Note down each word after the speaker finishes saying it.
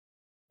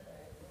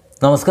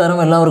നമസ്കാരം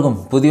എല്ലാവർക്കും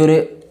പുതിയൊരു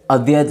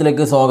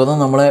അധ്യായത്തിലേക്ക് സ്വാഗതം.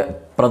 നമ്മളെ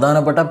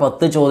പ്രധാനപ്പെട്ട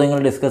 10 ചോദ്യങ്ങൾ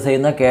ഡിസ്കസ്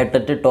ചെയ്യുന്ന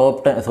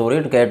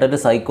കേട്ടറ്റ്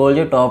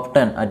സൈക്കോളജി ടോപ്പ്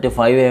 10 at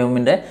 5 AM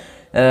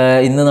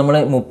ഇന്ന് നമ്മൾ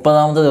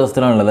 30ാമത്തെ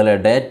ദിവസത്തിലാണുള്ളത് അല്ലേ.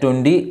 ഡേ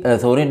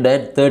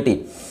 30.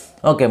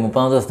 ഓക്കെ,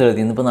 30ാമത്തെ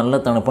ദിവസത്തിലെത്തി. ഇന്നിപ്പോൾ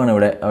നല്ല തണുപ്പാണ്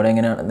ഇവിടെ. അവിടെ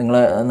എങ്ങനെയാണ്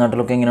നിങ്ങളെ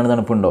നാട്ടിലൊക്കെ എങ്ങനെയാണ്,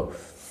 തണുപ്പുണ്ടോ?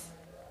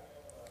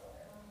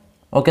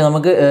 ഓക്കെ,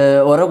 നമുക്ക്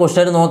ഓരോ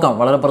ക്വസ്റ്റനായിട്ട് നോക്കാം.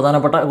 വളരെ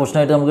പ്രധാനപ്പെട്ട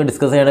ക്വസ്റ്റനായിട്ട് നമുക്ക്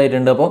ഡിസ്കസ്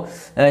ചെയ്യേണ്ടതായിട്ടുണ്ട്. അപ്പോൾ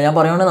ഞാൻ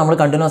പറയുകയാണെങ്കിൽ നമ്മൾ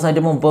കണ്ടിന്യൂസ്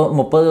ആയിട്ട്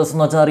 30 ദിവസം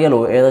എന്ന് വെച്ചാൽ അറിയാലോ,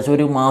 ഏകദേശം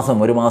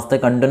ഒരു മാസത്തെ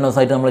കണ്ടിന്യൂസ്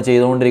ആയിട്ട് നമ്മൾ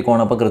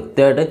ചെയ്തുകൊണ്ടിരിക്കുകയാണ്. അപ്പോൾ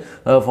കൃത്യമായിട്ട്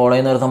ഫോളോ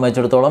ചെയ്യുന്നവരെ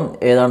സംബന്ധിച്ചിടത്തോളം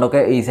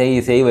ഏതാണ്ടൊക്കെ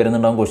ഈസിയായി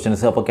വരുന്നുണ്ടാകും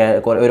ക്വസ്റ്റ്യൻസ്.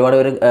 അപ്പോൾ ഒരുപാട്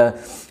പേര്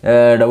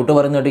ഡൗട്ട്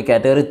പറയുന്നുണ്ട് ഈ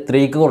കാറ്റഗറി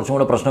 3ക്ക് കുറച്ചും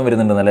കൂടെ പ്രശ്നം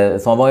വരുന്നുണ്ടെന്നല്ലേ.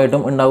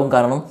 സ്വാഭാവികമായിട്ടും ഉണ്ടാകും.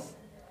 കാരണം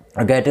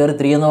കാറ്റഗറി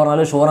 3 എന്ന്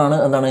പറഞ്ഞാൽ ഷുവറാണ്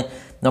എന്താണ്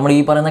നമ്മൾ ഈ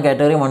പറയുന്ന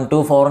കാറ്റഗറി 1 to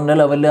 4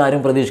 ലെവലിൽ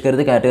ആരും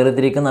പ്രതീക്ഷിക്കരുത്. കാറ്റഗറി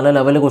 3ക്ക് നല്ല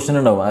ലെവലിൽ ക്വസ്റ്റൻ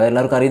ഉണ്ടാവും. അത്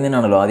എല്ലാവർക്കും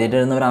അറിയുന്നതിനാണല്ലോ. ആദ്യമായിട്ട്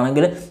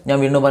എഴുതുന്നവരാണെങ്കിൽ ഞാൻ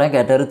വീണ്ടും പറയാം,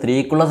 കാറ്റഗറി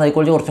 3ക്കുള്ള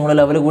സൈക്കോളജി കുറച്ചും കൂടെ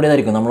ലെവൽ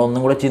കൂടിയതായിരിക്കും.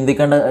 നമ്മളൊന്നും കൂടെ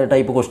ചിന്തിക്കേണ്ട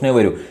ടൈപ്പ് ക്വസ്റ്റനേ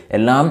വരും.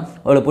 എല്ലാം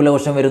എളുപ്പമുള്ള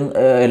ക്വസ്റ്റൻ വരും,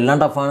 എല്ലാം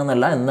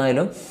ടഫാണെന്നല്ല.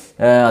 എന്നാലും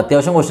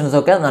അത്യാവശ്യം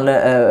ക്വസ്റ്റൻസൊക്കെ നല്ല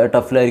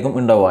ടഫിലായിരിക്കും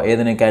ഉണ്ടാവുക.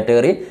 ഏതിന്?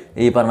 കാറ്റഗറി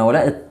ഈ പറഞ്ഞ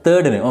പോലെ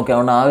 3ന്. ഓക്കെ,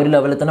 അതുകൊണ്ട് ആ ഒരു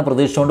ലെവലിൽ തന്നെ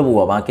പ്രതീക്ഷിച്ചുകൊണ്ട്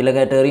പോവുക. ബാക്കിയുള്ള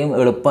കാറ്റഗറിയും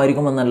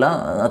എളുപ്പമായിരിക്കും എന്നല്ല,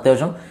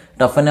 അത്യാവശ്യം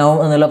ടഫനാവും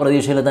എന്നുള്ള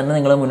പ്രതീക്ഷയിൽ തന്നെ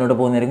നിങ്ങൾ മുന്നോട്ട്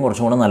പോകുന്നതായിരിക്കും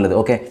കുറച്ചും കൂടെ നല്ലത്.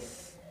 ഓക്കെ,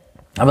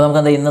 അപ്പോൾ നമുക്ക്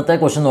എന്താ ഇന്നത്തെ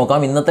ക്വസ്റ്റൻ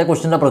നോക്കാം. ഇന്നത്തെ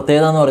ക്വസ്റ്റൻ്റെ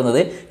പ്രത്യേകത എന്ന്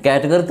പറയുന്നത്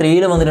കാറ്റഗറി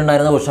 3ൽ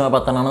വന്നിട്ടുണ്ടായിരുന്ന ക്വസ്റ്റൻ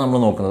 10 നമ്മൾ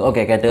നോക്കുന്നത്.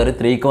 ഓക്കെ, കാറ്റഗറി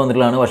 3ക്ക്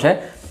വന്നിട്ടുള്ളതാണ്. പക്ഷേ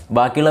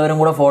ബാക്കിയുള്ളവരും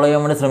കൂടെ ഫോളോ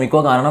ചെയ്യാൻ വേണ്ടി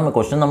ശ്രമിക്കുക. കാരണം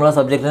ക്വസ്റ്റൻ നമ്മളെ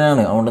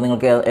സബ്ജക്റ്റിനാണ്. അതുകൊണ്ട്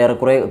നിങ്ങൾക്ക്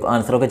ഏറെക്കുറെ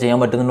ആൻസറൊക്കെ ചെയ്യാൻ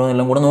പറ്റുന്നുണ്ടോ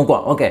എന്നെല്ലാം കൂടെ നോക്കുക.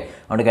 ഓക്കെ,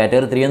 അതുകൊണ്ട്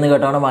കാറ്റഗറി 3 എന്ന്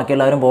കേട്ടാണ് ബാക്കി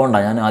എല്ലാവരും പോകണ്ട.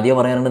 ഞാൻ ആദ്യം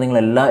പറയാറുണ്ട്, നിങ്ങൾ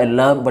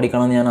എല്ലാം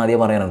പഠിക്കണമെന്ന് ഞാൻ ആദ്യം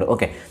പറയാറുണ്ട്.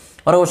 ഓക്കെ,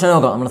 ഓരോ ക്വസ്റ്റൻ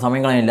നോക്കാം, നമ്മൾ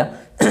സമയം കളയാനില്ല.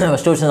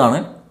 ഫസ്റ്റ് ക്വസ്റ്റൻ ആണ്.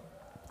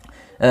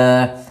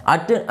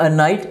 At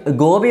night,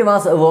 Gobi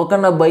was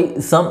woken up by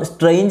some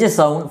strange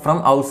sound from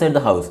outside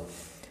the house.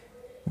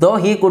 Though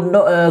he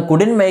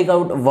couldn't make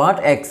out what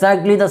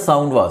exactly the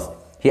sound was,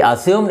 he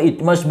assumed it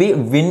must be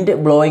wind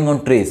blowing on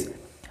trees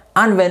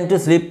and went to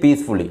sleep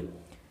peacefully.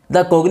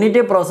 The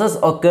cognitive process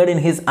occurred in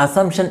his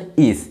assumption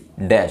is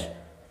dash.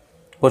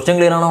 Question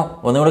clear ആണോ?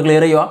 ഒന്നുകൂടെ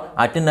clear ചെയ്യുക.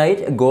 At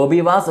night,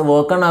 Gobi was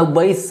woken up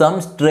by some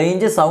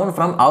strange sound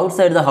from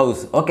outside the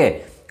house. Okay,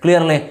 clear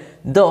അല്ലേ?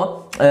 Though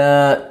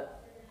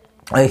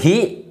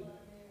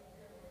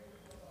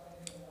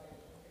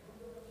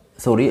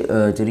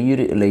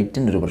ചെറിയൊരു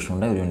ലൈറ്റിൻ്റെ ഒരു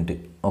പ്രശ്നമുണ്ട്, ഒരു minute.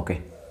 Okay,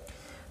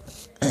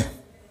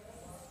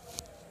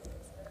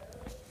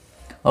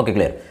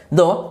 clear.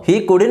 Though he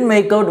couldn't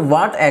make out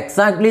what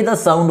exactly the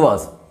sound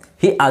was,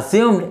 he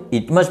assumed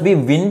it must be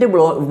wind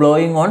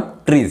blowing on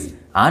trees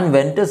and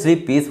went to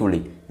sleep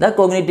peacefully. The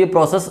cognitive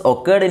process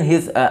occurred in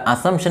his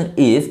assumption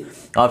is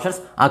options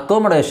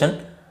accommodation,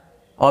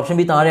 option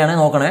B താഴെയാണ്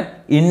നോക്കണേ,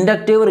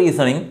 inductive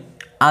reasoning,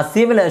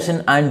 assimilation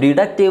and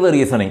deductive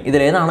reasoning.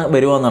 ഇതിലേതാണ്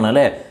വരുമോന്നാണ്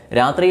അല്ലേ.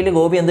 രാത്രിയിൽ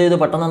ഗോപി എന്ത് ചെയ്തു,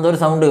 പെട്ടെന്ന് എന്തോ ഒരു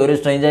സൗണ്ട്, ഒരു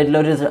സ്ട്രേഞ്ച് ആയിട്ടുള്ള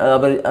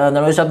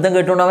ഒരു ശബ്ദം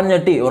കേട്ടുകൊണ്ട് അവൻ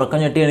ഉറക്കം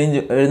ഞെട്ടി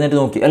എഴുന്നേറ്റ്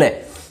നോക്കി അല്ലേ.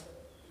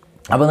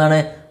 അപ്പോൾ എന്താണ്,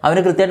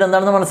 അവന് കൃത്യമായിട്ട്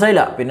എന്താണെന്ന്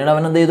മനസ്സിലായില്ല. പിന്നീട്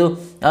അവൻ എന്ത് ചെയ്തു,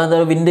 അത്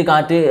വിൻഡ്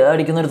കാറ്റ്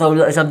അടിക്കുന്ന ഒരു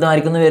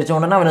ശബ്ദമായിരിക്കും എന്ന്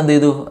വിചാരിച്ചുകൊണ്ട് തന്നെ അവൻ എന്ത്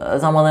ചെയ്തു,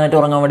 സമാധാനമായിട്ട്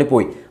ഉറങ്ങാൻ വേണ്ടി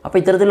പോയി. അപ്പോൾ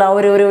ഇത്തരത്തിൽ ആ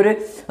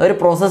ഒരു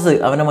പ്രോസസ്സ്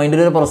അവൻ്റെ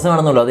മൈൻഡിൽ ഒരു പ്രോസസ്സ്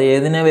നടന്നുള്ളൂ. അത്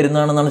ഏതിനെ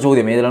വരുന്നതാണെന്നാണ്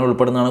ചോദ്യം, ഏതിലാണ്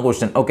ഉൾപ്പെടുന്നതാണ്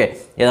ക്വസ്റ്റ്യൻ. ഓക്കെ,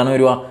 ഏതാണ്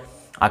വരിക?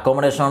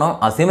 അക്കോമഡേഷൻ ആണോ,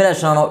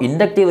 അസിമുലേഷൻ ആണോ,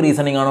 ഇൻഡക്റ്റീവ്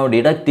റീസണിങ് ആണോ,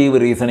 ഡിഡക്റ്റീവ്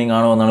റീസണിങ്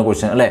ആണോ എന്നാണ്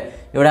ക്വസ്റ്റ്യൻ അല്ലേ.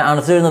 ഇവിടെ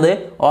ആൻസർ വരുന്നത്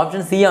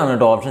ഓപ്ഷൻ സി ആണ്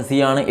കേട്ടോ. ഓപ്ഷൻ സി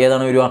ആണ്.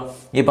 ഏതാണ് വരിക?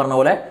 ഈ പറഞ്ഞ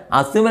പോലെ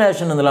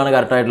അസിമുലേഷൻ എന്നുള്ളതാണ്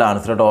കറക്റ്റായിട്ടുള്ള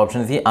ആൻസർ കേട്ടോ.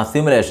 ഓപ്ഷൻ സി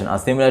അസിമുലേഷൻ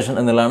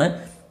എന്നുള്ളതാണ്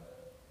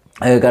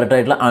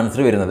കറക്റ്റായിട്ടുള്ള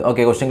ആൻസർ വരുന്നത്.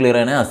 ഓക്കെ, ക്വസ്റ്റ്യൻ ക്ലിയർ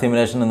ആണ്.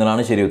 അസിമുലേഷൻ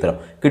എന്നുള്ളതാണ് ശരി ഉത്തരം.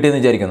 കിട്ടിയെന്ന്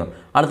വിചാരിക്കുന്നു.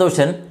 അടുത്ത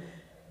question,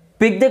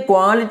 pick the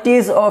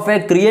qualities of A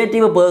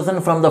creative person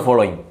from the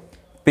following.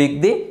 Pick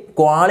the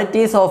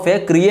qualities of A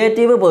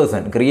creative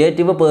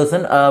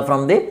person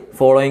from the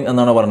following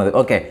എന്നാണ് പറഞ്ഞത്.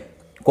 Okay,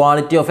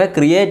 quality of A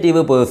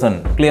creative person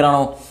clear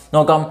ആണോ?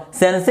 നോക്കാം.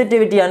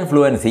 Sensitivity and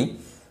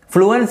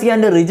fluency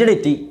and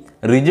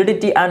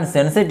rigidity and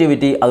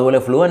sensitivity, അതുപോലെ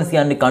fluency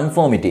and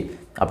conformity.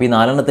 അപ്പോൾ ഈ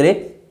 4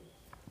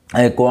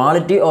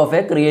 quality of A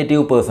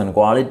creative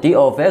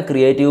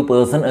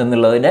person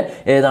എന്നുള്ളതിൻ്റെ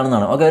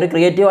ഏതാണെന്നാണ്. Okay, ഒരു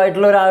creative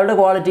ആയിട്ടുള്ള ഒരാളുടെ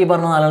ക്വാളിറ്റി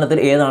പറഞ്ഞ 4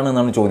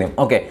 ഏതാണെന്നാണ് ചോദ്യം.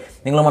 ഓക്കെ,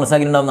 നിങ്ങൾ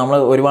മനസ്സിലാക്കിയിട്ടുണ്ടാകും. നമ്മൾ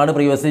ഒരുപാട്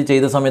പ്രീവിയസ്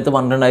ചെയ്ത സമയത്ത്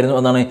പറഞ്ഞിട്ടുണ്ടായിരുന്നു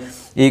എന്താണ്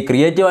ഈ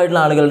ക്രിയേറ്റീവ്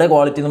ആയിട്ടുള്ള ആളുകളുടെ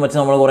ക്വാളിറ്റി എന്ന് വെച്ച്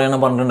നമ്മൾ കുറേ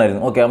എണ്ണം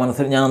പറഞ്ഞിട്ടുണ്ടായിരുന്നു. ഓക്കെ,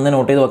 മനസ്സിൽ ഞാൻ അന്ന്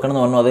നോട്ട് ചെയ്ത് വെക്കണം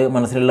എന്ന് പറഞ്ഞു. അത്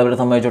മനസ്സിലുള്ളവരെ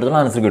സംബന്ധിച്ചിടത്തോളം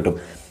ആൻസർ കിട്ടും.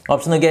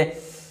 ഓപ്ഷൻ നോക്കിയേ,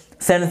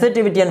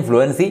 sensitivity and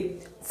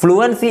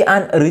fluency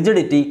and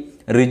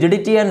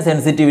rigidity and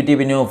sensitivity,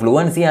 പിന്നെ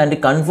ഫ്ലുവൻസി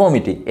ആൻഡ്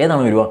കൺഫോമിറ്റി.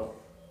 ഏതാണ് വരിക?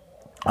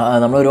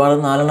 നമ്മൾ ഒരുപാട്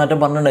 4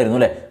 പറഞ്ഞിട്ടുണ്ടായിരുന്നു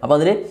അല്ലേ. അപ്പോൾ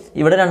അതിൽ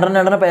ഇവിടെ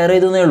 2 പെയർ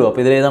ചെയ്തേ ഉള്ളൂ.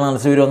 അപ്പോൾ ഇതിൽ ഏതാണ്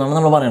ആൻസർ വരിക എന്നാണ്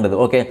നമ്മൾ പറയേണ്ടത്.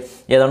 ഓക്കെ,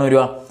 ഏതാണ്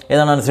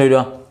ആൻസർ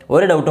വരിക?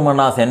 ഒരു ഡൗട്ടും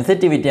വേണ്ട,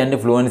 സെൻസിറ്റിവിറ്റി ആൻഡ്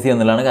ഫ്ലുവൻസി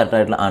എന്നുള്ളതാണ്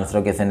കറക്റ്റായിട്ടുള്ള answer.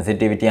 Okay,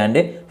 sensitivity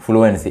and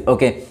fluency.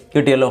 Okay,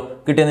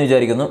 കിട്ടിയെന്ന്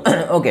വിചാരിക്കുന്നു.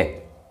 ഓക്കെ,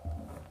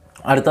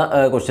 അടുത്ത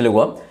ക്വസ്റ്റ്യനിൽ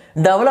പോകാം.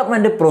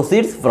 Development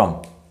proceeds from.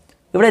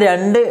 ഇവിടെ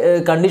 2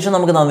 കണ്ടീഷൻ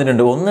നമുക്ക്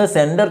തന്നിട്ടുണ്ട്. ഒന്ന്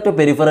centre to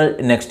peripheral,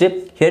 next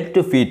head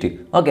to feet.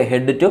 Okay,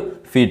 head to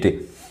feet.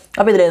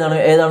 അപ്പോൾ ഇതിലേതാണ്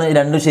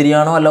 2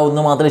 ശരിയാണോ അല്ല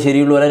ഒന്ന് മാത്രമേ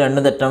ശരിയുള്ളൂ അല്ല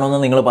 2 തെറ്റാണോ എന്ന്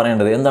നിങ്ങൾ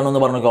പറയേണ്ടത്.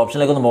 എന്താണെന്ന് പറഞ്ഞു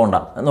ഓപ്ഷനിലേക്കൊന്നും പോകണ്ട.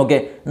 നോക്കേ,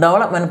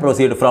 development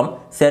proceed from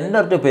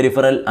centre to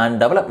peripheral and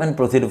development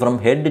proceed from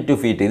head to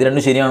feet. ഇത്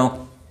 2 ശരിയാണോ?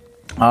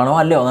 ആണോ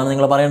അല്ലയോ എന്നാണ്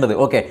നിങ്ങൾ പറയേണ്ടത്.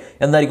 ഓക്കെ,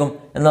 എന്തായിരിക്കും?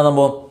 എന്താ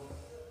സംഭവം?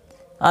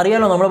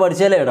 അറിയാലോ, നമ്മൾ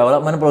പഠിച്ചാലേ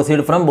development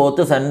proceed from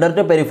both centre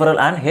to peripheral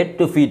and head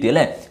to feet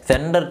അല്ലേ.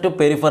 സെൻറ്റർ ടു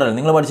പെരിഫറൽ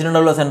നിങ്ങൾ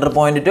പഠിച്ചിട്ടുണ്ടല്ലോ, സെൻറ്റർ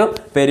പോയിന്റ് ടു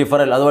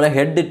പെരിഫറൽ, അതുപോലെ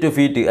ഹെഡ് ടു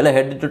ഫീറ്റ് അല്ലെ,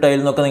 ഹെഡ് ടു ടൈൽ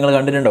എന്നൊക്കെ നിങ്ങൾ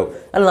കണ്ടിട്ടുണ്ടാവും.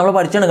 അല്ല നമ്മൾ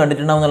പഠിച്ചാണ്,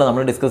 കണ്ടിട്ടുണ്ടാവുന്നല്ല,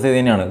 നമ്മൾ ഡിസ്കസ് ചെയ്ത്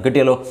തന്നെയാണ്.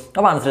 കിട്ടിയല്ലോ.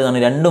 അപ്പോൾ ആൻസർ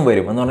ഇതാണ്, രണ്ടും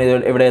വരും എന്ന്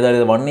പറഞ്ഞാൽ ഇവിടെ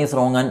ഏതായാലും 1 is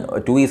wrong and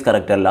 2 is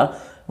correct അല്ല,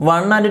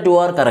 1 and 2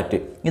 ആർ കറക്റ്റ്.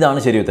 ഇതാണ്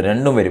ശരി ഉത്തരം.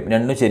 രണ്ടും വരും,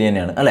 രണ്ടും ശരി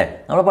തന്നെയാണ് അല്ലേ.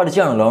 നമ്മൾ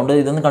പഠിച്ചാണല്ലോ, അതുകൊണ്ട്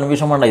ഇതൊന്നും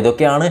കൺഫ്യൂഷൻ വേണ്ട.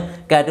 ഇതൊക്കെയാണ്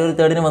കാറ്റഗറി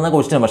 3 വന്ന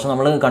ക്വസ്റ്റ്യൻ. പക്ഷേ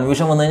നമ്മൾ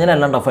കൺഫ്യൂഷൻ വന്നു കഴിഞ്ഞാൽ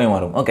എല്ലാം ടഫായി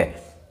മാറും. ഓക്കെ,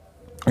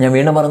 ഞാൻ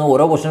വീണ്ടും പറഞ്ഞു,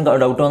 ഓരോ ക്വസ്റ്റ്യൻ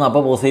ഡൗട്ട് വന്നാൽ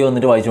അപ്പോൾ പോസ് ചെയ്ത്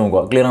വന്നിട്ട് വായിച്ച്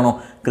നോക്കുക. ക്ലിയർ ആണോ?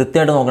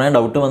 കൃത്യമായിട്ട് നോക്കണേ.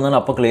 ഡൗട്ട് വന്നാൽ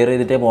അപ്പോൾ ക്ലിയർ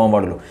ചെയ്തിട്ടേ പോകാൻ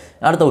പാടുള്ളൂ.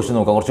 അടുത്ത ക്വസ്റ്റ്യൻ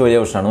നോക്കാം, കുറച്ച് വലിയ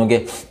ക്വസ്റ്റ്യനാണ്. Okay,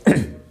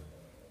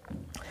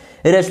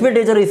 Rashmi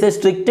teacher is A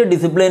strict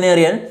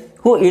disciplinarian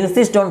who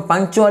insist on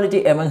punctuality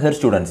among her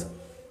students.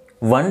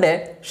 One day,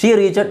 she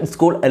reached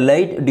school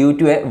late due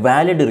to a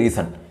valid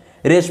reason.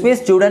 Rashmi's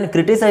student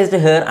criticized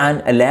her and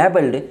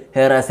labeled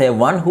her as a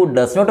one who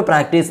does not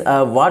practice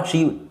what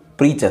she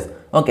preaches.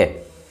 Okay.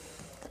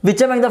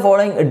 Which among the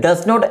following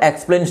does not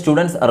explain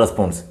students'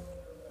 response?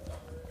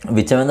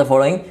 Which among the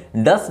following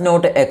does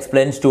not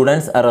explain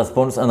students'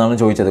 response? എന്നാണ്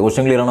ചോദിച്ചത്.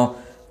 Question clear ആണോ?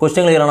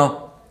 Question clear ആണോ?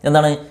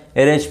 എന്താണ്?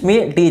 Rashmi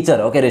teacher.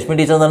 Okay, Rashmi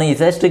teacher എന്താണ്?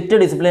 Is A strict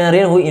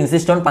ഡിസിപ്ലിനറിയൻ who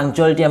insist on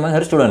punctuality among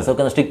her students.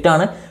 Okay, strict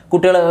ആണ്,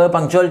 കുട്ടികൾ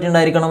punctuality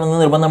ഉണ്ടായിരിക്കണം എന്ന്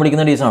നിർബന്ധം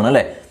പിടിക്കുന്ന ടീച്ചറാണ്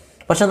അല്ലേ.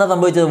 പക്ഷേ എന്താ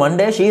സംഭവിച്ചത്? One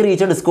day she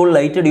reached school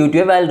light due to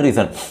A valid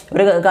reason.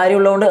 ഒരു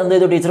കാര്യമുള്ളതുകൊണ്ട് എന്ത്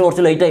ചെയ്തു? ടീച്ചർ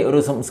കുറച്ച് ലേറ്റായി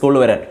ഒരു സ്കൂളിൽ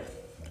വരാൻ.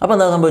 അപ്പോൾ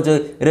എന്താ സംഭവിച്ചത്?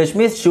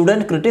 Rashmi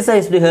student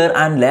criticised her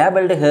and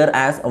labelled her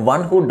as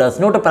one who does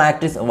not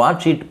practice what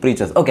she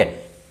preaches. Okay,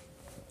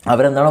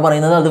 അവരെന്താണോ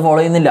പറയുന്നത് അത് ഫോളോ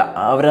ചെയ്യുന്നില്ല,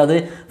 അവരത്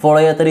ഫോളോ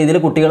ചെയ്യാത്ത രീതിയിൽ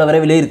കുട്ടികൾ അവരെ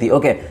വിലയിരുത്തി.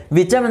 Okay,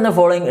 which M N the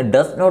following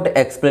does not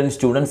explain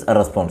students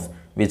response?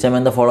 Which M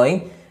N the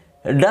following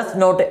does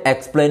not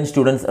explain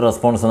students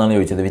response എന്നാണ്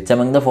ചോദിച്ചത്. Which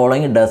M N the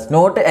following does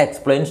not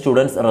explain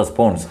students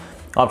response?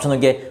 Option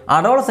നോക്കിയേ.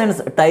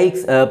 Adolescence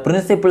takes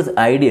principles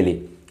ideally.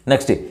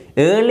 Next,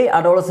 early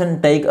adolescent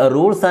take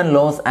rules and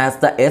loss as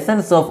the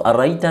essence of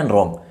right and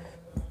wrong.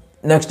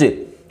 Next,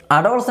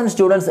 adolescent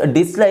students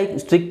dislike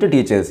strict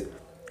teachers.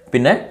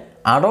 പിന്നെ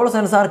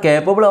adolescents are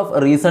capable of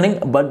reasoning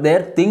but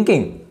their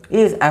thinking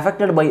is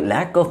affected by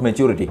lack of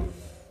maturity.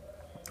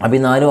 അപ്പോൾ ഈ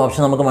 4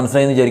 option നമുക്ക്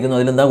മനസ്സിലായെന്ന് വിചാരിക്കുന്നു.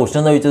 അതിലെന്താ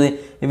question എന്താ ചോദിച്ചത്?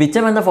 Which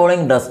M N the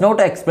following does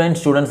not explain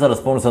students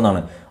response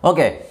എന്നാണ്.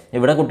 ഓക്കെ,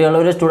 ഇവിടെ കുട്ടികളുടെ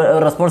ഒരു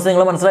റെസ്പോൺസ്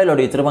നിങ്ങൾ മനസ്സിലായല്ലോ.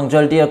 ടീച്ചർ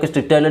പങ്ക്ച്വാലിറ്റി ഒക്കെ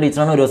സ്ട്രിക്റ്റ് ആയിട്ടുള്ള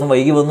ടീച്ചറാണ്. ഒരു ദിവസം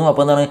വൈകി വന്നു.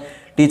 അപ്പോൾ എന്താണ്,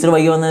 ടീച്ചർ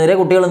വൈകി വന്നതിരെ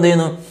കുട്ടികൾ എന്ത്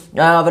ചെയ്യുന്നു?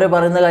 അവർ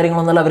പറയുന്ന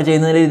കാര്യങ്ങളൊന്നല്ല അവർ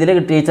ചെയ്യുന്ന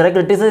രീതിയിൽ ടീച്ചറെ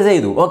ക്രിട്ടിസൈസ്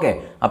ചെയ്തു. ഓക്കെ,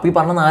 അപ്പോൾ ഈ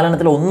പറഞ്ഞ 4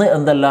 എണ്ണത്തിൽ ഒന്ന്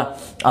എന്തല്ല,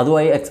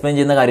 അതുമായി എക്സ്പ്ലെയിൻ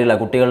ചെയ്യുന്ന കാര്യമില്ല.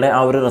 കുട്ടികളുടെ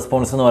ആ ഒരു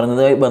റെസ്പോൺസ് എന്ന്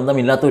പറയുന്നത്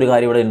ബന്ധമില്ലാത്ത ഒരു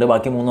കാര്യം ഇവിടെ ഉണ്ട്.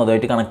 ബാക്കി 3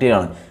 അതുമായിട്ട് കണക്ട്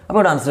ചെയ്യാണ്. അപ്പോൾ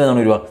ഇവിടെ ആൻസർ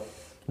ഏതാണ് വരിക?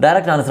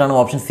 ഡയറക്റ്റ് ആൻസർ ആണ്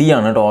ഓപ്ഷൻ സി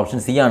ആണ് കേട്ടോ. ഓപ്ഷൻ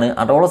സി ആണ്.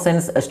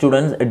 Adolescence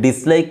students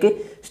dislike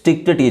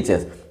strict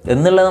teachers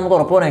എന്നുള്ളത് നമുക്ക്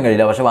ഉറപ്പ് പറയാൻ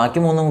കഴിയില്ല. പക്ഷേ ബാക്കി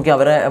 3 നമുക്ക്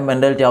അവരെ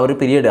മെൻറ്റാലിറ്റി, ആ ഒരു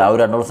പീരീഡ്, ആ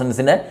ഒരു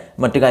അഡോളസെൻസിൻ്റെ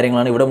മറ്റു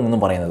കാര്യങ്ങളാണ് ഇവിടെ 3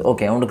 പറയുന്നത്.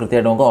 ഓക്കെ, അതുകൊണ്ട്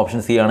കൃത്യമായിട്ട് നമുക്ക്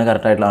ഓപ്ഷൻ സി ആണ്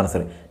കറക്റ്റ് ആയിട്ടുള്ള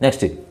answer.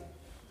 Next,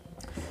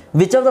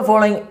 which of the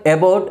following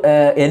about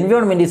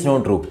environment is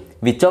not true?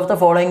 Which of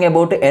the following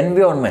about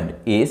environment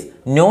is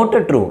not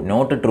true?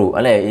 Not true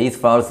അല്ലേ, ഈസ്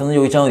ഫാൾസ് എന്ന്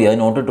ചോദിച്ചാൽ മതി. അത്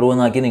നോട്ട് ട്രൂ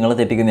എന്നാക്കി നിങ്ങൾ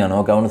തെറ്റിക്കുന്നതാണ്.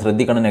 ഓക്കെ, അതുകൊണ്ട്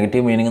ശ്രദ്ധിക്കണം,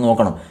 നെഗറ്റീവ് മീനിങ്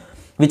നോക്കണം.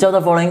 Which of the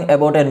following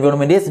about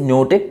environment is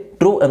not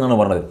true എന്നാണ്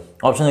പറഞ്ഞത്.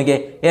 ഓപ്ഷൻ നോക്കിയേ.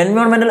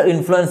 Environmental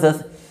influences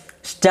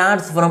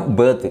starts from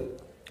birth.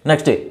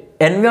 Next,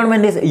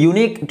 environment is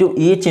unique to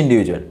each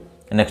individual.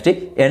 Next,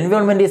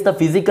 environment is the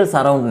physical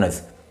സറൗണ്ട്നെസ്.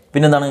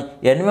 പിന്നെന്താണ്?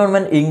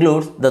 Environment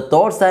includes the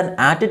thoughts and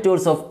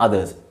attitudes of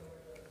others.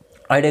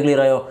 Idea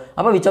clear ആയോ?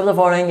 അപ്പോൾ which of the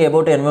following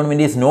about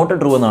environment is not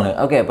true എന്നാണ്.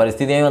 Okay,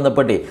 പരിസ്ഥിതിയുമായി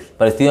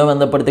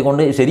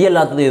ബന്ധപ്പെടുത്തിക്കൊണ്ട്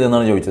ശരിയല്ലാത്തത്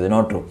ഏതെന്നാണ് ചോദിച്ചത്.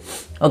 Not true.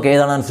 Okay,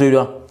 ഏതാണ് answer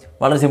വരിക?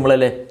 വളരെ simple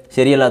അല്ലേ.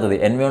 ശരിയല്ലാത്തത്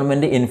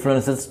environment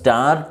influences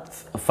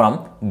starts from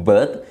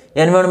birth.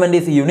 Environment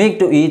is unique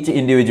to each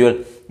individual.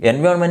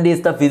 Environment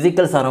is the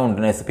physical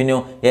സറൗണ്ട്നെസ്. പിന്നെ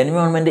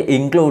environment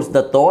includes the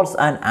thoughts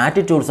and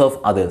attitudes of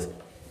others.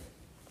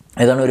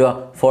 ഏതാണ് ഒരു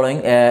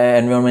following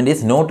environment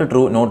is not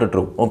true? Not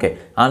true. Okay,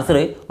 answer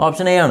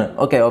option A ആണ്.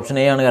 Okay, option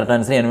A ആണ് correct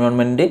answer.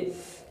 Environment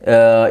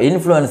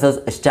influences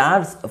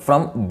starts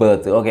from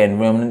birth. Okay,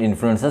 environment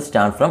influences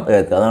start from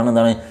earth. അതാണ്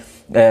എന്താണ്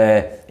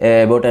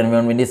about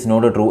environment is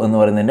not true എന്ന്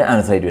പറയുന്നതിൻ്റെ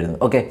answer ആയിട്ട്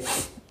വരുന്നത്. Okay,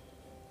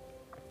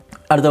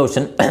 അടുത്ത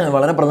question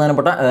വളരെ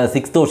പ്രധാനപ്പെട്ട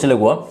 6th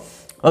ക്വസ്റ്റ്യനിലേക്ക് പോവാം.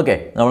 ഓക്കെ,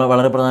 നമ്മൾ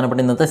വളരെ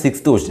പ്രധാനപ്പെട്ട ഇന്നത്തെ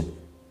 6th question.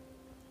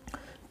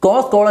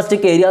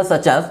 Co-scholastic areas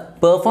such as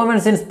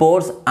performance in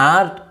sports,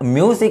 art,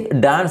 music,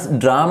 dance,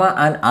 drama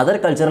and other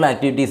cultural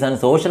activities and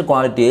social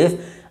qualities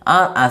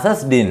are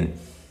assessed in.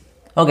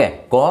 Okay,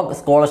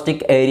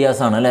 scholastic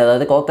areas ആണ് അല്ലേ,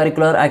 അതായത്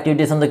കരിക്കുലർ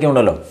ആക്ടിവിറ്റീസ്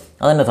എന്തൊക്കെയുണ്ടല്ലോ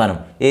അതന്നെ സാധനം.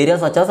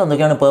 ഏരിയാസ് സച്ച് ആസ്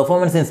എന്തൊക്കെയാണ്?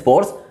 Performance in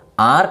sports,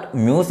 art,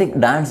 music,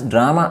 dance,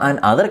 drama and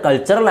other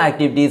cultural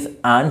activities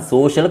and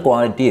social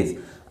qualities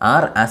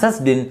R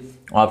assessed in.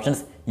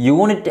 Options: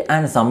 unit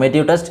and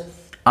summative test,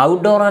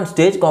 outdoor and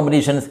stage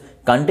competitions,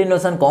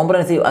 continuous and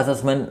comprehensive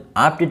assessment,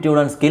 aptitude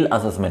and skill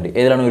assessment.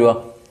 ഏതിലാണ് വരിക?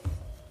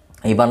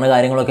 ഈ പറഞ്ഞ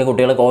കാര്യങ്ങളൊക്കെ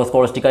കുട്ടികളെ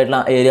scholastic ആയിട്ടുള്ള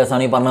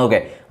ഏരിയാസാണ് ഈ പറഞ്ഞതൊക്കെ.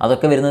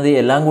 അതൊക്കെ വരുന്നത്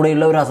എല്ലാം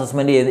കൂടെയുള്ള ഒരു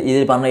അസസ്മെൻറ്റ്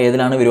ഇതിൽ പറഞ്ഞ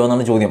ഏതിലാണ് വരുമോ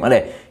എന്നാണ് ചോദ്യം അല്ലേ.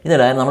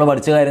 ഇതല്ല നമ്മൾ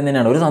പഠിച്ച കാര്യം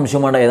തന്നെയാണ്, ഒരു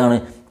സംശയം വേണ്ട. ഏതാണ്?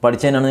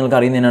 പഠിച്ചതിനാണ് നിങ്ങൾക്ക്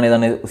അറിയുന്നതിനാണ്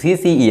ഏതാണ്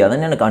CCE. അത്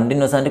തന്നെയാണ്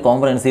കണ്ടിന്യൂസ് ആൻഡ്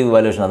കോംപ്രഹെൻസീവ്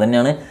ഇവാലുവേഷൻ. അത്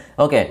തന്നെയാണ്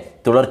ഓക്കെ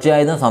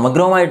തുടർച്ചയായതും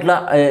സമഗ്രവുമായിട്ടുള്ള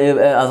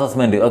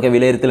അസസ്മെൻറ്റ് ഓക്കെ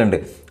വിലയിരുത്തലുണ്ട്.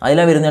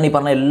 അതിലാണ് വരുന്നതാണ് ഈ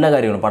പറഞ്ഞ എല്ലാ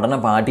കാര്യങ്ങളും പഠന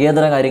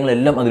പാഠ്യേതര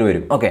കാര്യങ്ങളെല്ലാം അതിൽ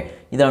വരും. ഓക്കെ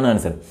ഇതാണ്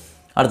ആൻസർ.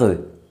 അടുത്തത്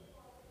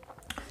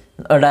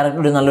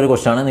ഡയറക്റ്റ് ഒരു നല്ലൊരു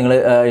ക്വസ്റ്റ്യൻ ആണ്. നിങ്ങൾ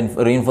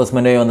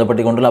റീഇൻഫോഴ്സ്മെൻറ്റുമായി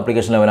ബന്ധപ്പെട്ടുകൊണ്ടുള്ള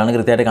ആപ്ലിക്കേഷൻ ലെവലാണ്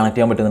കൃത്യമായിട്ട് കണക്ട്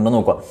ചെയ്യാൻ പറ്റുന്നുണ്ടോ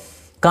നോക്കുക.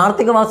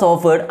 Karthik was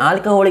offered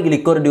alcoholic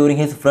liquor during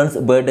his friend's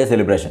birthday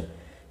celebration.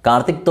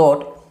 Karthik thought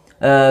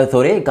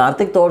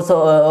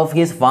of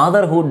his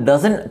father who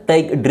doesn't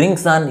take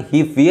drinks and he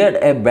feared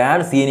a bad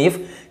scene if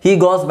he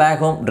goes back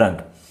home drunk.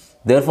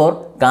 Therefore,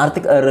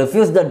 Karthik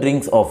refused the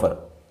drinks offer.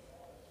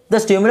 The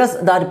stimulus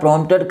that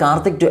prompted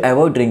Karthik to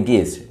avoid drinking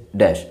is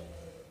dash.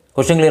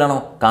 Question clear ആണോ?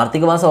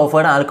 Karthik was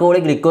offered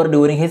alcoholic liquor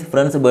during his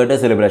friend's birthday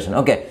celebration.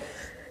 Okay.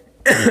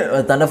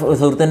 തൻ്റെ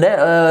സുഹൃത്തിൻ്റെ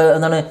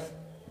എന്താണ്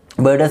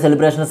birthday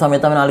celebration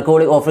സമയത്ത് അവൻ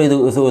alcohol offer ചെയ്തു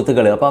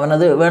സുഹൃത്തുക്കൾ. അപ്പോൾ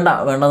അവനത്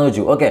വേണ്ടെന്ന്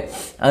വെച്ചു. ഓക്കെ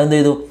അതെന്ത്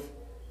ചെയ്തു?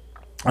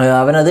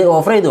 അവനത്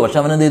ഓഫർ ചെയ്തു. പക്ഷെ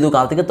അവനെന്ത് ചെയ്തു?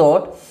 Karthik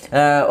thought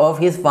of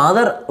his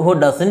father who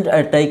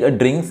doesn't take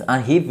drinks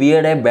and he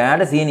feared A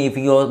bad scene if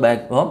he goes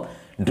back home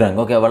drunk.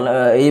 Okay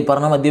ഈ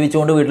പറഞ്ഞ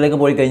മദ്യപിച്ചുകൊണ്ട് വീട്ടിലേക്ക്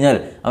പോയി കഴിഞ്ഞാൽ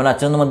അവൻ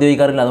അച്ഛനൊന്നും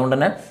മദ്യപിക്കാറില്ല. അതുകൊണ്ട്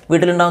തന്നെ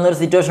വീട്ടിലുണ്ടാകുന്ന ഒരു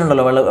സിറ്റുവേഷൻ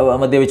ഉണ്ടല്ലോ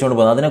മദ്യപിച്ചുകൊണ്ട്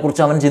പോകുന്നത്,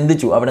 അതിനെക്കുറിച്ച് അവൻ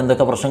ചിന്തിച്ചു. അവിടെ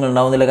എന്തൊക്കെ പ്രശ്നങ്ങൾ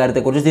ഉണ്ടാകുന്നില്ല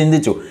കാര്യത്തെക്കുറിച്ച്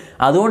ചിന്തിച്ചു.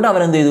 അതുകൊണ്ട്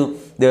അവൻ എന്ത് ചെയ്തു?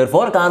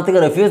 therefore Karthik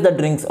refuse the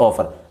drinks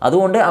offer.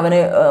 അതുകൊണ്ട് അവന്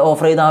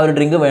ഓഫർ ചെയ്ത ആ ഒരു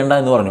ഡ്രിങ്ക് വേണ്ട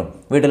എന്ന് പറഞ്ഞു.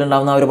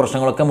 വീട്ടിലുണ്ടാകുന്ന ആ ഒരു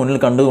പ്രശ്നങ്ങളൊക്കെ മുന്നിൽ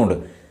കണ്ടുകൊണ്ട്.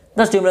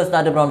 The stimulus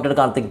that prompted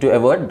Karthik to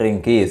avoid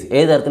drink is.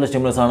 ഏത് തരത്തിലുള്ള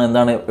സ്റ്റിമുലസ് ആണ്?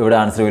 എന്താണ് ഇവിടെ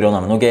ആൻസർ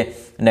വരുമെന്നാണ്. നോക്കിയേ,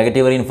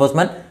 negative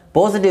reinforcement,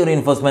 positive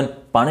reinforcement,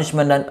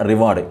 punishment and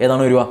reward.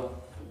 ഏതാണ് വരിക?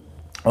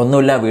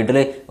 ഒന്നുമില്ല, വീട്ടിൽ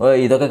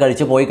ഇതൊക്കെ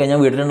കഴിച്ച് പോയി കഴിഞ്ഞാൽ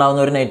വീട്ടിലുണ്ടാകുന്ന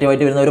ഒരു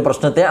നെഗറ്റീവായിട്ട് വരുന്ന ഒരു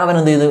പ്രശ്നത്തെ അവൻ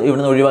എന്ത് ചെയ്തു?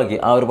 ഇവിടുന്ന് ഒഴിവാക്കി.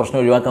 ആ ഒരു പ്രശ്നം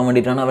ഒഴിവാക്കാൻ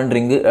വേണ്ടിയിട്ടാണ് അവൻ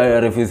ഡ്രിങ്ക്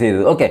റിഫ്യൂസ്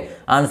ചെയ്തത്. ഓക്കെ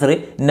ആൻസർ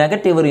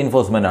നെഗറ്റീവ്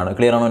റീഇൻഫോഴ്സ്മെൻ്റ് ആണ്.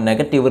 ക്ലിയർ ആണോ?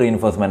 നെഗറ്റീവ്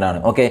റീഇൻഫോഴ്സ്മെൻ്റ് ആണ്.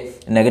 ഓക്കെ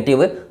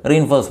നെഗറ്റീവ്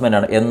റീഇൻഫോഴ്സ്മെൻ്റ്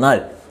ആണ്. എന്നാൽ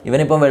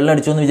ഇവനിപ്പം വെള്ളം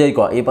അടിച്ചു എന്ന്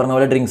വിചാരിക്കുക, ഈ പറഞ്ഞ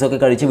പോലെ ഡ്രിങ്ക്സ് ഒക്കെ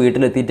കഴിച്ച്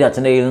വീട്ടിലെത്തിയിട്ട്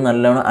അച്ഛൻ്റെ കയ്യിൽ നിന്ന്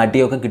നല്ലോണം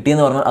അടിയൊക്കെ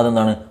കിട്ടിയെന്ന് പറഞ്ഞാൽ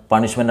അതെന്താണ്?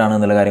 പണിഷ്മെൻ്റ് ആണ്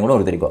എന്നുള്ള കാര്യം കൂടെ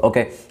ഓർത്തിരിക്കുക.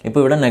 ഓക്കെ ഇപ്പോൾ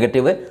ഇവിടെ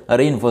നെഗറ്റീവ്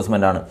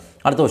റീഇൻഫോഴ്സ്മെൻ്റ് ആണ്.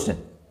 അടുത്ത question,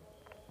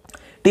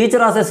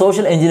 teacher as A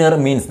social engineer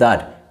means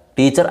that.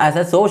 Teacher as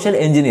A social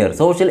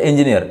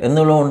engineer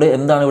എന്നുള്ളതുകൊണ്ട്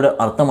എന്താണ് ഇവിടെ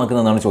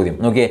അർത്ഥമാക്കുന്നതെന്നാണ് ചോദ്യം.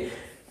 നോക്കിയേ,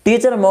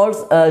 teacher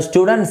moulds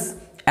students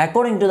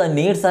according to the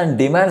needs and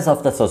demands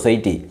of the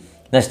society.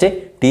 Next,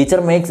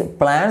 teacher makes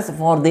plans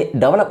for the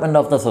development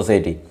of the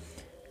society.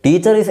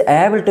 Teacher is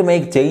able to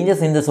make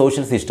changes in the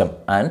social system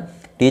and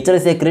teacher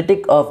is A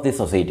critic of the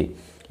society.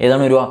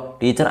 ഏതാണ് വരിക?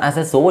 Teacher as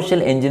A social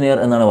engineer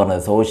എന്നാണ്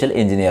പറഞ്ഞത്. Social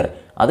engineer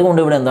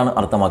അതുകൊണ്ട് ഇവിടെ എന്താണ്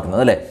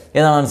അർത്ഥമാക്കുന്നത് അല്ലേ?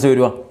 ഏതാണ് ആൻസർ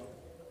വരിക?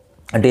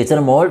 Teacher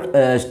mold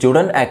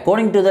student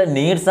according to the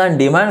needs and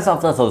demands of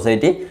the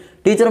society.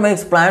 Teacher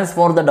makes plans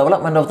for the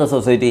development of the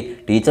society.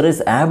 Teacher is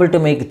able to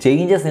make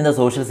changes in the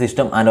social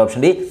system. And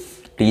option D,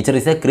 teacher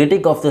is a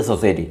critic of the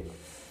society.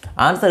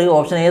 Answer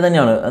option A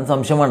തന്നെയാണ്,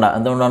 സംശയം വേണ്ട.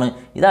 എന്തുകൊണ്ടാണ്?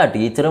 ഇതാ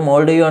teacher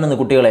mould ചെയ്യുകയാണെന്ന്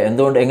കുട്ടികളെ.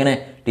 എന്തുകൊണ്ട്? എങ്ങനെ?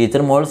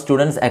 Teacher mould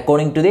students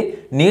according to the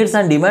needs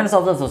and demands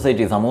of the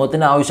society.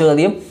 സമൂഹത്തിൻ്റെ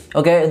ആവശ്യകതയും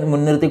ഒക്കെ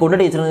മുൻനിർത്തിക്കൊണ്ട്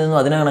ടീച്ചർ ചെയ്യുന്നു.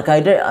 അതിന്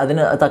കണക്കായിട്ട്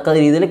അതിന് തക്ക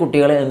രീതിയിൽ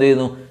കുട്ടികളെ എന്ത്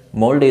ചെയ്യുന്നു?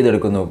 മോൾഡ്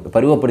ചെയ്തെടുക്കുന്നു,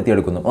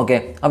 പരുവപ്പെടുത്തിയെടുക്കുന്നു. ഓക്കെ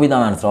അപ്പോൾ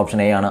ഇതാണ് ആൻസർ,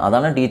 ഓപ്ഷൻ എ ആണ്.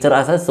 അതാണ് teacher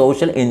as A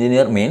social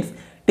engineer means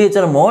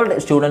teacher mould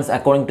students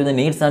according to the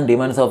needs and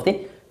demands of the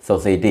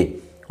society.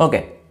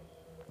 Okay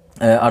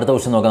അടുത്ത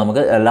ക്വസ്റ്റ്യൻ നോക്കാം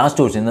നമുക്ക്. ലാസ്റ്റ്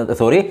ക്വസ്റ്റ്യൻ,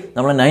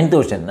 നമ്മൾ 9th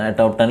question,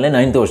 top 10ലെ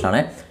 9th question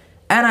ആണ്.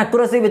 An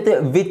accuracy with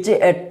which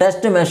A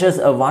test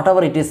measures what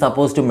ever it is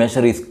suppose to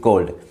measure is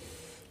called.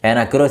 An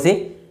accuracy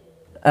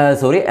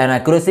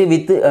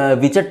with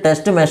which A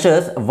test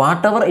measures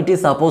what ever it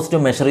is suppose to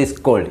measure is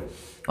called.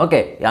 Okay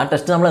ആ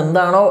test നമ്മൾ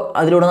എന്താണോ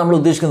അതിലൂടെ നമ്മൾ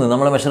ഉദ്ദേശിക്കുന്നത്,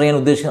 നമ്മൾ measure ചെയ്യാൻ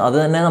ഉദ്ദേശിക്കുന്നത് അത്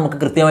തന്നെ നമുക്ക്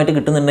കൃത്യമായിട്ട്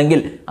കിട്ടുന്നുണ്ടെങ്കിൽ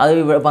അത്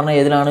പറഞ്ഞ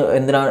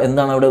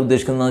എന്താണ് ഇവിടെ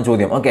ഉദ്ദേശിക്കുന്നതെന്ന്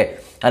ചോദ്യം. ഓക്കെ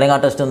അല്ലെങ്കിൽ ആ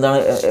ടെസ്റ്റ് എന്താണ്,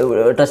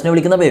 ടെസ്റ്റിനെ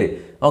വിളിക്കുന്ന പേര്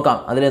നോക്കാം.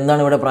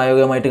 അതിലെന്താണ് ഇവിടെ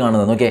പ്രായോഗികമായിട്ട്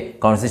കാണുന്നത്? Okay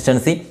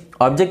consistency,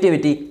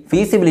 objectivity,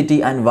 feasibility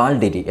and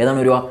validity. ഏതാണ്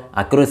ഒരു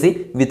accuracy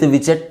with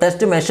which A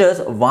test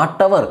measures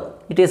what ever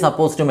it is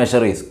suppose to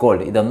measure is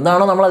called.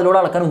 ഇതെന്താണോ നമ്മൾ അതിലൂടെ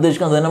അളക്കാൻ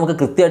ഉദ്ദേശിക്കുന്നത് അത് തന്നെ നമുക്ക്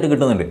കൃത്യമായിട്ട്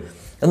കിട്ടുന്നുണ്ട്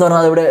എന്ന്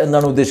പറഞ്ഞാൽ അതിവിടെ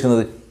എന്താണ്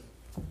ഉദ്ദേശിക്കുന്നത്?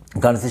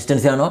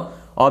 കൺസിസ്റ്റൻസി ആണോ,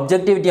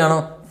 ഒബ്ജക്റ്റിവിറ്റി ആണോ,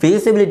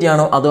 ഫീസിബിലിറ്റി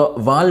ആണോ, അതോ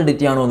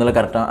വാലിഡിറ്റി ആണോ എന്നുള്ള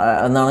കറക്റ്റ്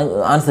എന്നാണ്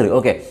ആൻസർ.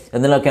 Okay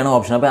എന്തെങ്കിലുമൊക്കെയാണ്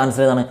option. അപ്പോൾ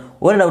ആൻസർ ഏതാണ്?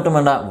 ഒരു ഡൗട്ടും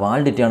വേണ്ട,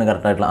 വാലിഡിറ്റി ആണ്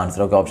കറക്റ്റായിട്ടുള്ള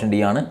ആൻസർ. ഓക്കെ ഓപ്ഷൻ ഡി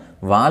ആണ്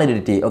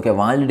വാലിഡിറ്റി. ഓക്കെ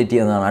വാലിഡിറ്റി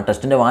എന്നതാണ് ആ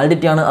ടെസ്റ്റിൻ്റെ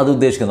വാലിഡിറ്റി ആണ് അത്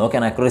ഉദ്ദേശിക്കുന്നത്.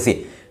 Okay accuracy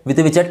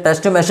with which A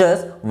test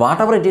measures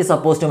what ever it is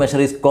suppose to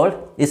measure is called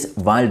is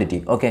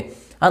validity. Okay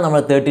അത് നമ്മൾ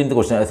 10th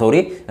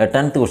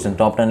ക്വസ്റ്റ്യൻ,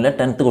 ടോപ്പ് 10ലെ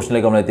 10th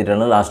ക്വസ്റ്റ്യനിലേക്ക് നമ്മൾ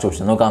എത്തിയിട്ടുള്ള ലാസ്റ്റ്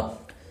ക്വസ്റ്റ്യൻ നോക്കാം.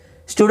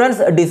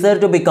 Students desire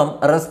to become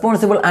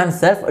responsible and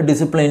self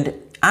disciplined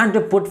and to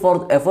put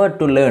forth effort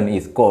to learn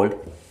is called.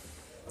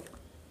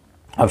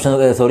 Question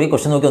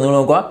നോക്കി ഒന്നുകൂടി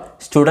നോക്കുക.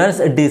 Students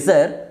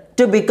desire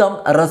to become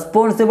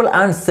responsible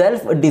and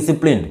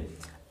self-disciplined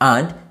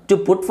and to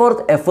put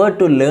forth effort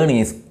to learn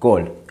is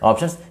called.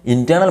 Options: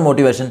 internal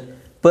motivation,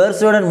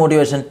 persuaded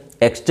motivation,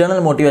 external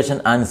motivation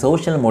and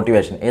social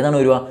motivation. ഏതാണ്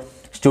വരിക?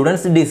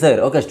 Students desire.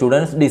 Okay,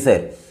 students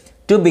desire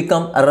to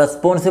become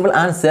responsible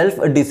and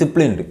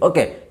self-disciplined.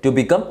 Okay, to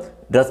become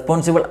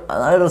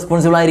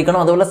responsible ആയിരിക്കണം,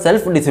 അതുപോലെ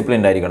self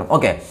disciplined ആയിരിക്കണം.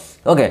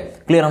 Okay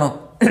clear ആണോ?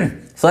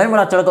 സ്വയം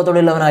ഒരു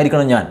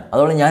അച്ചടക്കത്തോടുള്ളവനായിരിക്കണം ഞാൻ.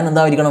 അതുപോലെ ഞാൻ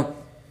എന്തായിരിക്കണം?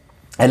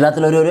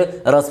 എല്ലാത്തിലും ഒരു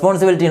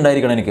റെസ്പോൺസിബിലിറ്റി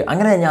ഉണ്ടായിരിക്കണം എനിക്ക്.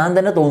 അങ്ങനെ ഞാൻ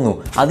തന്നെ തോന്നുന്നു,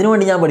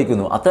 അതിനുവേണ്ടി ഞാൻ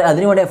പഠിക്കുന്നു,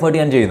 അതിനുവേണ്ടി എഫേർട്ട്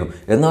ഞാൻ ചെയ്യുന്നു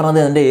എന്ന്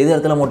പറയുന്നത് എൻ്റെ ഏത്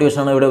തരത്തിലുള്ള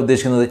മോട്ടിവേഷനാണ് ഇവിടെ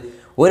ഉദ്ദേശിക്കുന്നത്?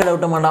 ഒരു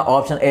ഡൗട്ടും വേണ്ട,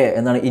 ഓപ്ഷൻ എ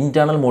എന്താണ്,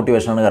 internal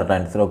മോട്ടിവേഷനാണ് correct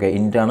answer. Okay,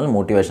 internal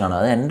മോട്ടിവേഷനാണ്.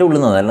 അത് എൻ്റെ ഉള്ളിൽ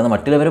നിന്ന്, അല്ലാതെ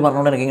മറ്റുള്ളവർ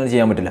പറഞ്ഞുകൊണ്ട് എനിക്ക് ഇങ്ങനെ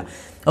ചെയ്യാൻ പറ്റില്ല.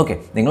 ഓക്കെ,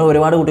 നിങ്ങൾ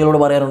ഒരുപാട് കുട്ടികളോട്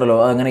പറയാറുണ്ടല്ലോ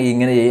അങ്ങനെ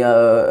ഇങ്ങനെ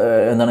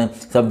എന്താണ്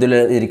സബ്ദിൽ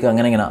ഇരിക്കുക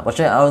അങ്ങനെ ഇങ്ങനെ,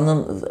 പക്ഷേ അതൊന്നും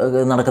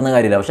നടക്കുന്ന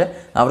കാര്യമില്ല. പക്ഷേ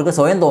അവർക്ക്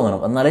സ്വയം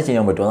തോന്നണം, എന്നാലേ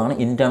ചെയ്യാൻ പറ്റൂ. അതാണ്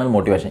ഇൻറ്റേർണൽ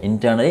മോട്ടിവേഷൻ.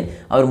 ഇൻറ്റേർണലി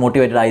അവർ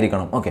മോട്ടിവേറ്റഡ്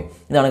ആയിരിക്കണം. ഓക്കെ,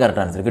 ഇതാണ്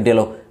കറക്റ്റ് ആൻസർ.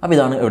 കിട്ടിയല്ലോ. അപ്പോൾ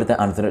ഇതാണ് ഇവിടുത്തെ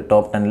ആൻസർ,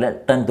 ടോപ്പ് 10ലെ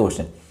 10th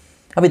ക്വസ്റ്റ്യൻ.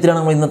 അപ്പോൾ ഇത്രയാണ്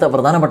നമ്മൾ ഇന്നത്തെ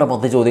പ്രധാനപ്പെട്ട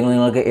 10 ചോദ്യങ്ങൾ.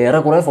 നിങ്ങൾക്ക്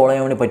ഏറെക്കുറെ ഫോളോ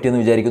ചെയ്യാൻ വേണ്ടി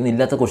പറ്റിയെന്ന് വിചാരിക്കുന്നു.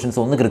 ഇല്ലാത്ത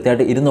ക്വസ്റ്റൻസ് ഒന്ന്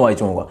കൃത്യമായിട്ട് ഇരുന്ന്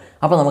വായിച്ച് നോക്കുക.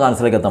 അപ്പോൾ നമുക്ക്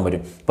ആൻസറിലേക്ക് എത്താൻ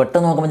പറ്റും.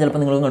 പെട്ടെന്ന് നോക്കുമ്പോൾ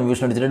ചിലപ്പോൾ നിങ്ങൾക്ക്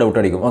കൺഫ്യൂഷൻ അടിച്ചിട്ട് ഡൗട്ട്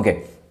അടിക്കും. ഓക്കെ,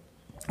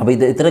 അപ്പോൾ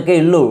ഇത്രയൊക്കെ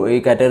ഉള്ളൂ ഈ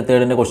കാറ്റഗറി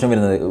തേർഡിൻ്റെ ക്വസ്റ്റൻ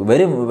വരുന്നത്.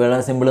 വരും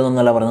വളരെ സിമ്പിൾ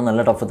എന്നല്ല പറയുന്നത്,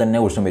 നല്ല ടഫ് തന്നെ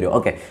ക്വസ്റ്റൻ വരും.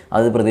 ഓക്കെ,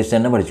 അത് പ്രതീക്ഷിച്ച്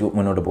തന്നെ പഠിച്ചു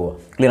മുന്നോട്ട് പോകുക.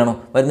 ക്ലിയർ ആണോ?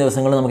 വരും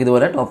ദിവസങ്ങളിൽ നമുക്ക്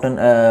ഇതുപോലെ ടോപ്പ്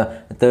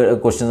 10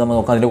 ക്വസ്റ്റ്യൻസ് നമുക്ക്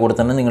നോക്കാം. അതിൻ്റെ കൂടെ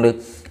തന്നെ നിങ്ങൾ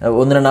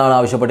 1-2 ആൾ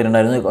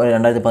ആവശ്യപ്പെട്ടിട്ടുണ്ടായിരുന്നു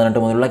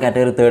 2018 മുതലുള്ള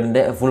കാറ്റഗറി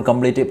തേർഡിൻ്റെ ഫുൾ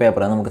കംപ്ലീറ്റ്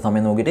പേപ്പർ. നമുക്ക്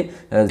സമയം നോക്കിയിട്ട്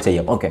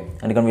ചെയ്യാം. ഓക്കെ,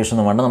 അതിൻ്റെ കൺഫ്യൂഷൻ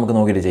ഒന്നും വേണ്ട, നമുക്ക്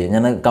നോക്കിയിട്ട് ചെയ്യാം.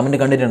 ഞാൻ കമൻറ്റ്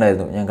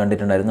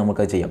കണ്ടിട്ടുണ്ടായിരുന്നു,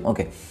 നമുക്കത് ചെയ്യാം.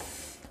 ഓക്കെ,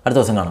 അടുത്ത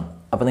ദിവസം കാണാം.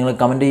 അപ്പോൾ നിങ്ങൾ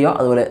കമൻറ്റ് ചെയ്യുക,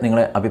 അതുപോലെ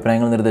നിങ്ങളെ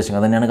അഭിപ്രായങ്ങൾ നിർദ്ദേശങ്ങൾ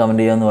അത് തന്നെയാണ്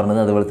കമൻറ്റ് ചെയ്യുക എന്ന്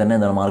പറഞ്ഞത്. അതുപോലെ തന്നെ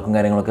എന്താണ് മാർക്കും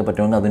കാര്യങ്ങളൊക്കെ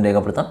പറ്റുമെങ്കിൽ അതും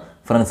രേഖപ്പെടുത്താം.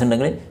 ഫ്രണ്ട്സ്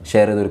ഉണ്ടെങ്കിൽ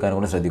ഷെയർ ചെയ്ത് കൊടുക്കാനും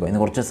കൂടെ ശ്രദ്ധിക്കുക.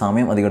 ഇന്ന് കുറച്ച്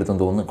സമയം അധികം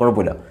എടുത്തെന്ന് തോന്നുന്നു,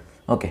 കുഴപ്പമില്ല.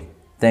 Okay,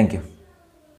 thank you.